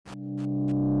Hello,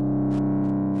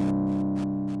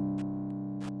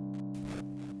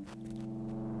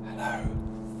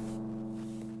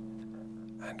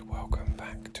 and welcome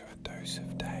back to A Dose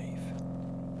of Dave.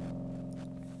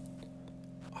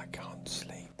 I can't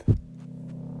sleep.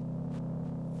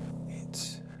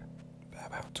 It's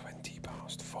about 4:20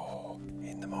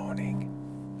 in the morning.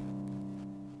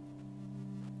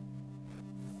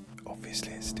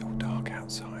 Obviously it's still dark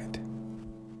outside.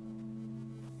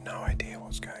 No idea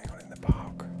what's going on in the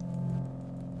park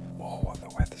or what the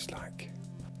weather's like.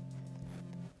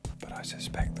 But I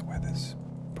suspect the weather's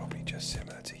probably just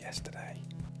similar to yesterday.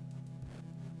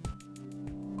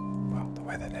 Well, the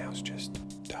weather now's just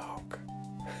dark.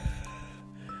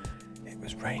 It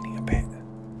was raining a bit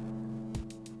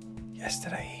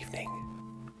yesterday evening.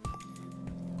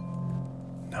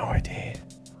 No idea.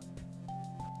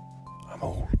 I'm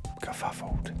all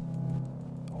kerfuffled,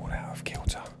 all out of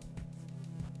kilter.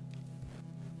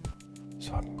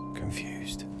 So I'm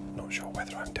confused, not sure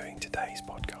whether I'm doing today's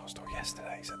podcast or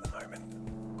yesterday's at the moment.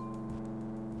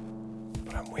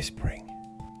 But I'm whispering,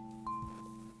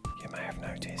 you may have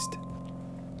noticed.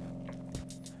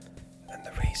 And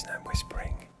the reason I'm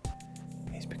whispering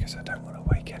is because I don't want to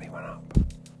wake anyone up.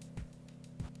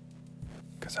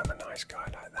 Because I'm a nice guy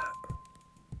like that.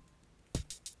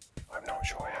 I'm not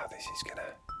sure how this is going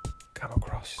to come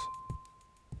across.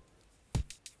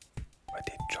 I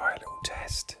did try a little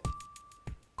test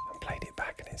and played it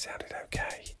back and it sounded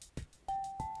okay.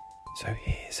 So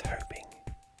here's hoping.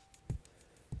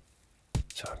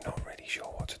 So I'm not really sure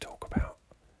what to talk about,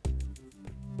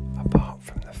 apart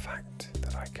from the fact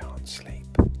that I can't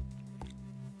sleep.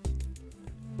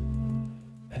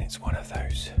 And it's one of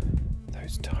those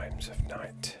times of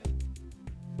night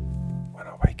when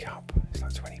I wake up, it's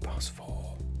like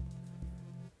 4:20,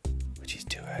 which is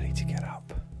too early to get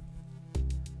up.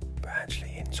 But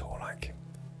actually in sort of like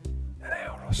an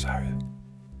hour or so,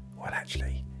 well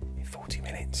actually in 40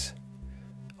 minutes,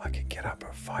 I could get up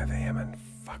at 5 a.m. and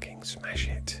fucking smash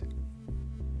it.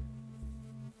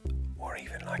 Or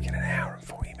even like in an hour and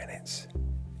 40 minutes,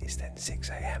 it's then 6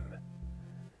 a.m.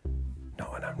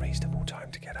 Not an unreasonable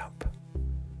time to get up,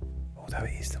 although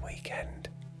it is the weekend.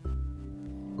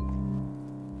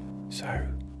 So,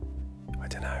 I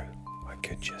don't know, I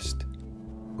could just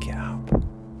get up,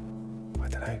 I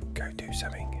don't know, go do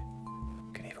something,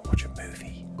 could even watch a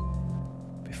movie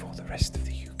before the rest of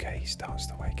the UK starts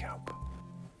to wake up.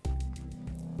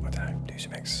 I don't know, do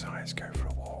some exercise, go for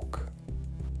a walk.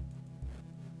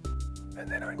 And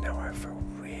then I know I feel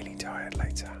really tired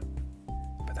later,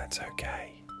 but that's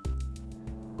okay.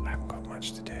 I haven't got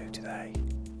much to do today.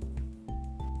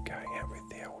 Going out with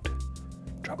the old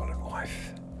trouble and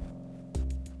wife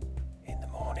in the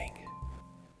morning,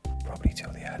 probably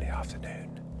till the early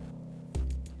afternoon.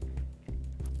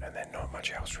 And then not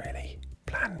much else really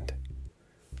planned.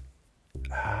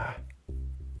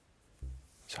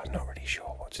 So I'm not really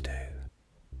sure what to do.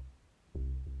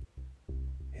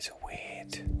 It's a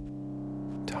weird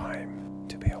time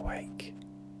to be awake.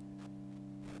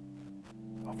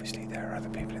 Obviously there are other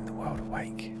people in the world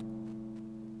awake,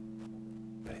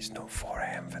 but it's not 4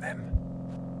 a.m. for them.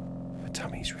 My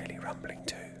tummy's really rumbling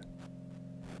too.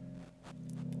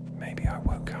 Maybe I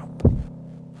woke up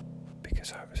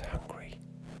because I was hungry.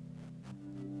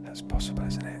 That's possible,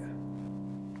 isn't it?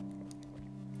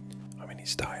 I mean, it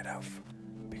started off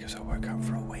because I woke up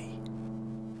for a wee,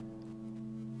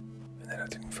 and then I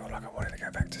didn't feel like I wanted to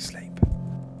go back to sleep.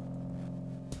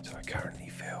 So I currently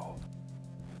feel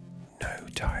no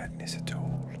tiredness at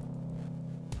all.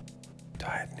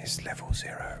 Tiredness level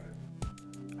 0.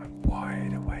 I'm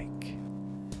wide awake,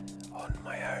 on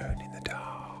my own in the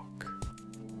dark.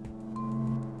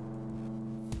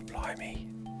 Blimey.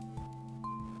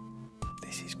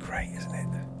 This is great, isn't it?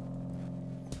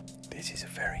 This is a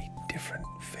very different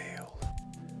feel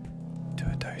to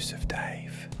A Dose of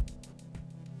Dave.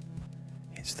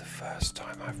 It's the first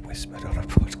time I've whispered on a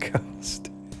podcast.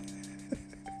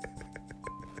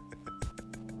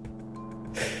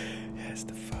 Yeah, it's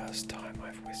the first time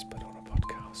I've whispered on a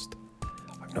podcast.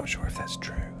 I'm not sure if that's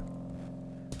true.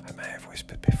 I may have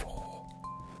whispered before,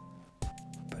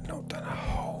 but not done a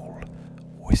whole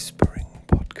whispering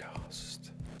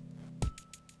podcast.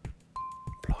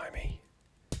 Blimey,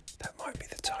 that might be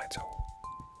the title.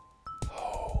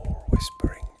 Whole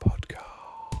whispering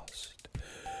podcast.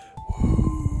 Woo.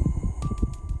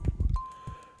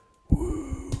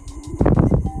 Woo.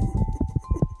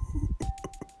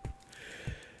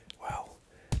 Well,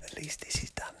 at least this is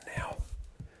done now.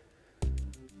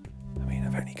 I mean,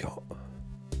 I've only got,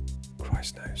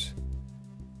 Christ knows,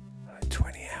 like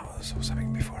 20 hours or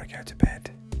something before I go to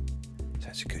bed. So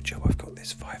it's a good job I've got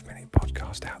this 5-minute podcast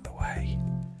podcast out the way,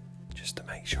 just to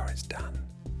make sure it's done.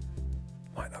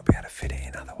 Might not be able to fit it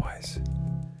in otherwise.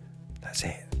 That's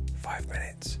it. 5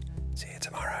 minutes. See you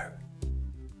tomorrow.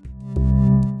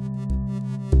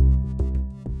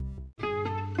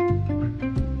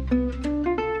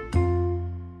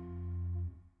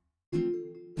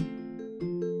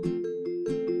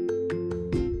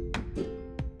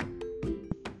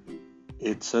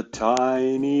 It's a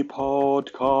tiny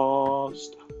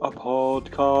podcast, a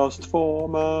podcast for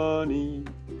money.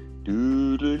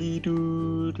 Doodly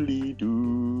doodly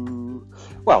doo.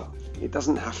 Well, it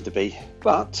doesn't have to be,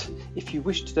 but if you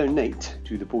wish to donate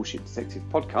to the Bullshit Detective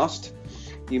podcast,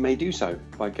 you may do so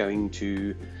by going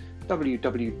to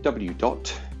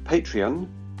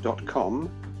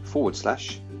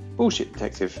www.patreon.com/Bullshit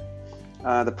Detective.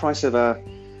 The price of a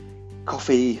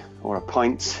coffee or a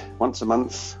pint once a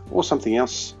month or something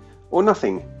else, or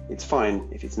nothing. It's fine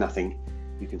if it's nothing.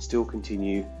 You can still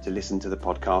continue to listen to the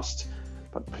podcast,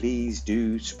 but please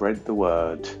do spread the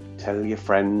word. Tell your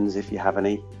friends, if you have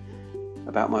any,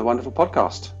 about my wonderful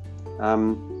podcast.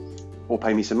 Or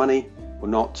pay me some money or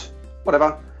not,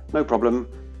 whatever, no problem.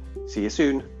 See you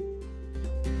soon.